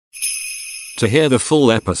To hear the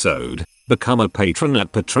full episode, become a patron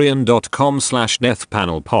at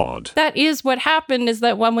patreon.com/deathpanelpod. That is what happened, is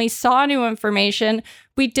that when we saw new information,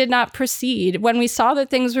 we did not proceed. When we saw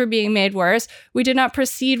that things were being made worse, we did not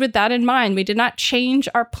proceed with that in mind. We did not change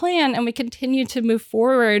our plan, and we continued to move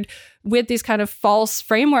forward with these kind of false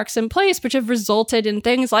frameworks in place, which have resulted in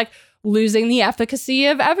things like losing the efficacy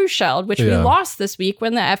of Evusheld, which we lost this week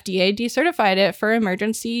when the FDA decertified it for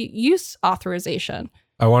emergency use authorization.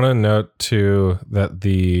 I want to note, too, that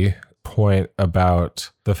the point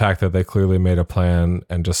about the fact that they clearly made a plan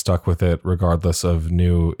and just stuck with it regardless of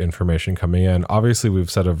new information coming in. Obviously,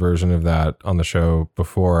 we've said a version of that on the show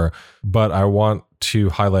before, but I want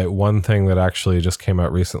to highlight one thing that actually just came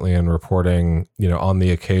out recently in reporting, on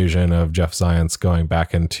the occasion of Jeff Zients going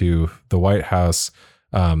back into the White House.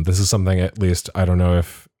 This is something, at least, I don't know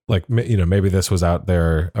if, maybe this was out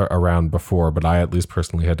there around before, but I at least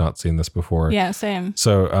personally had not seen this before. Yeah, same.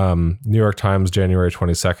 So New York Times, January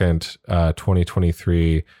 22nd,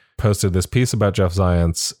 2023, posted this piece about Jeff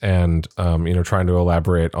Zients and, trying to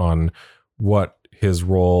elaborate on what his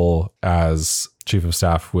role as chief of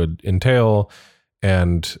staff would entail,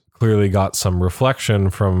 and clearly got some reflection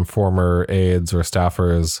from former aides or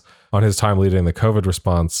staffers on his time leading the COVID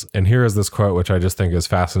response. And here is this quote, which I just think is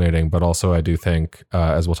fascinating, but also I do think,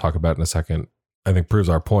 as we'll talk about in a second, I think proves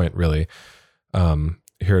our point, really.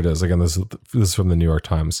 Here it is. Again, this is from the New York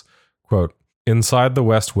Times. Quote, "Inside the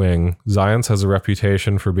West Wing, Zients has a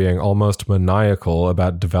reputation for being almost maniacal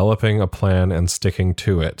about developing a plan and sticking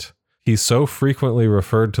to it. He so frequently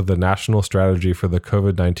referred to the National Strategy for the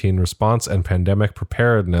COVID-19 Response and Pandemic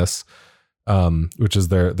Preparedness, which is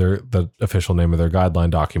the official name of their guideline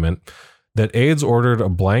document, that aides ordered a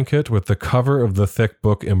blanket with the cover of the thick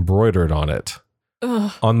book embroidered on it.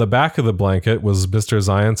 Ugh. On the back of the blanket was Mr.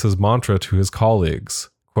 Zients' mantra to his colleagues,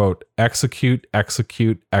 quote, 'Execute,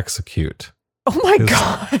 execute, execute.' Oh my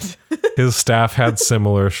God. His staff had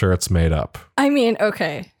similar shirts made up." I mean,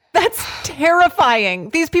 okay. That's terrifying.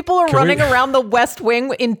 These people are running around the West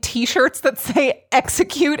Wing in t-shirts that say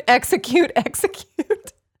execute, execute,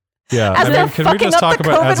 execute. Yeah, can we just talk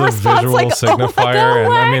about as a visual signifier?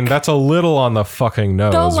 And I mean, that's a little on the fucking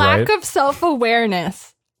nose, the right? lack of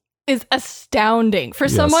self-awareness is astounding for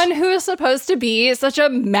someone who is supposed to be such a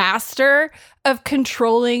master of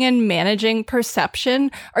controlling and managing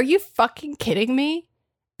perception. Are you fucking kidding me?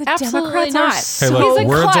 Absolutely not. Hey, look,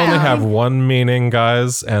 words only have one meaning,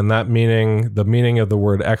 guys, and that meaning, the meaning of the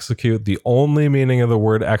word execute, the only meaning of the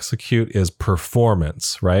word execute is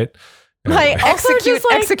performance, right? My execute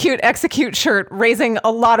shirt raising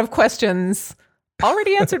a lot of questions.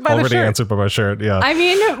 Already answered by the shirt. Already answered by my shirt, yeah. I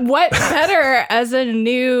mean, what better as a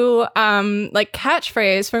new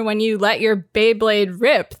catchphrase for when you let your Beyblade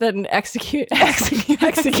rip than execute.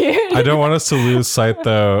 I don't want us to lose sight,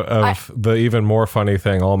 though, of the even more funny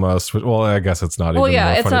thing almost. Well, I guess it's not even more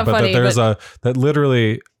funny. It's not funny, but there's that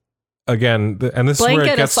literally, again, and this is where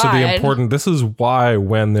it gets to the important. This is why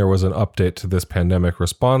when there was an update to this pandemic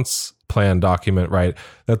response plan document, right?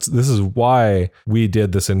 This is why we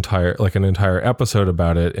did this entire episode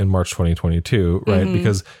about it in March 2022, right? Mm-hmm.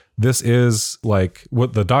 Because this is like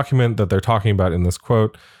what the document that they're talking about in this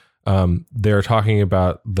quote. They're talking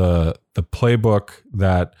about the playbook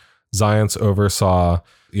that Zients oversaw.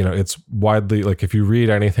 It's widely, like, if you read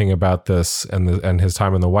anything about this and his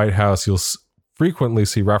time in the White House, you'll frequently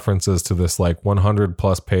see references to this like 100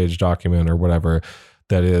 plus page document or whatever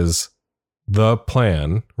that is the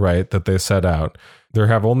plan, right, that they set out. There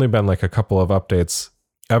have only been like a couple of updates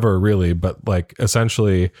ever, really, but like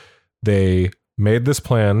essentially they made this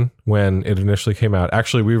plan when it initially came out.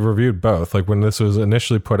 Actually, we reviewed both. Like when this was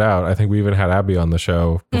initially put out, I think we even had Abby on the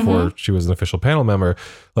show before she was an official panel member.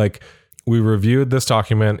 Like we reviewed this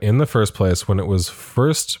document in the first place when it was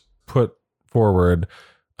first put forward,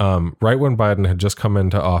 right when Biden had just come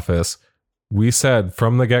into office. We said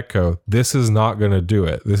from the get-go, this is not going to do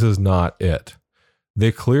it. This is not it.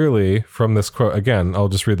 They clearly, from this quote, again, I'll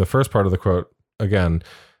just read the first part of the quote again.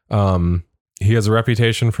 He has a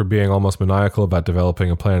reputation for being almost maniacal about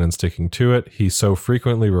developing a plan and sticking to it. He so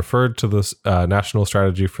frequently referred to this National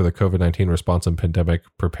Strategy for the COVID-19 Response and Pandemic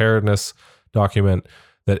Preparedness document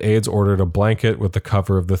that aides ordered a blanket with the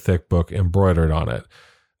cover of the thick book embroidered on it.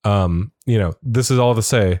 This is all to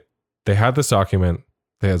say, they had this document.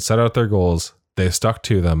 They had set out their goals. They stuck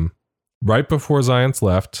to them. Right before Zients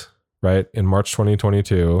left, right, in March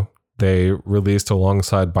 2022, they released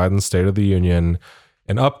alongside Biden's State of the Union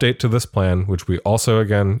an update to this plan, which we also,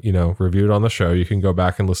 again, reviewed on the show. You can go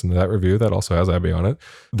back and listen to that review. That also has Abby on it.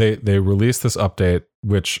 They released this update,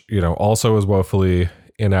 which, also is woefully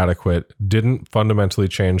inadequate, didn't fundamentally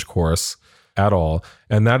change course. at all.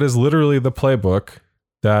 And that is literally the playbook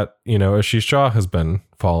that, Ashish Jha has been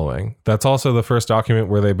following. That's also the first document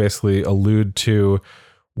where they basically allude to,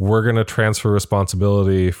 we're going to transfer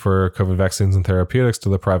responsibility for COVID vaccines and therapeutics to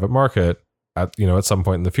the private market at some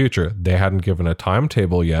point in the future. They hadn't given a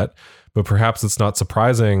timetable yet, but perhaps it's not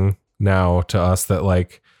surprising now to us that I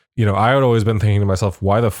had always been thinking to myself,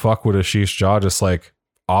 why the fuck would Ashish Jha just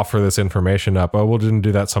offer this information up? Oh, well, didn't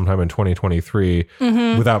do that sometime in 2023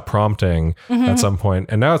 without prompting at some point.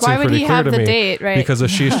 And now it seems pretty clear to me date, right? Because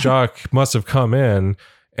Ashish Jha must have come in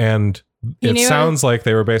and it sounds like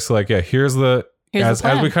they were basically here's the as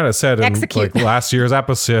we kind of said in last year's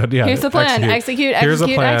episode. Yeah, here's the plan. Execute. Here's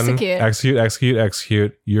the plan.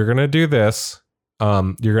 Execute. You're going to do this.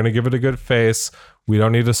 You're going to give it a good face. We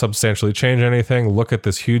don't need to substantially change anything. Look at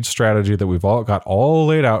this huge strategy that we've all got all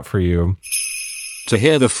laid out for you. To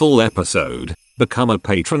hear the full episode, become a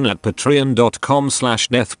patron at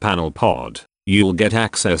patreon.com/deathpanelpod. You'll get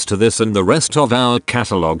access to this and the rest of our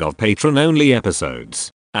catalog of patron-only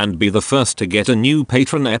episodes, and be the first to get a new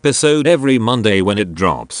patron episode every Monday when it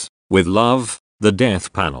drops. With love, the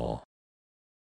Death Panel.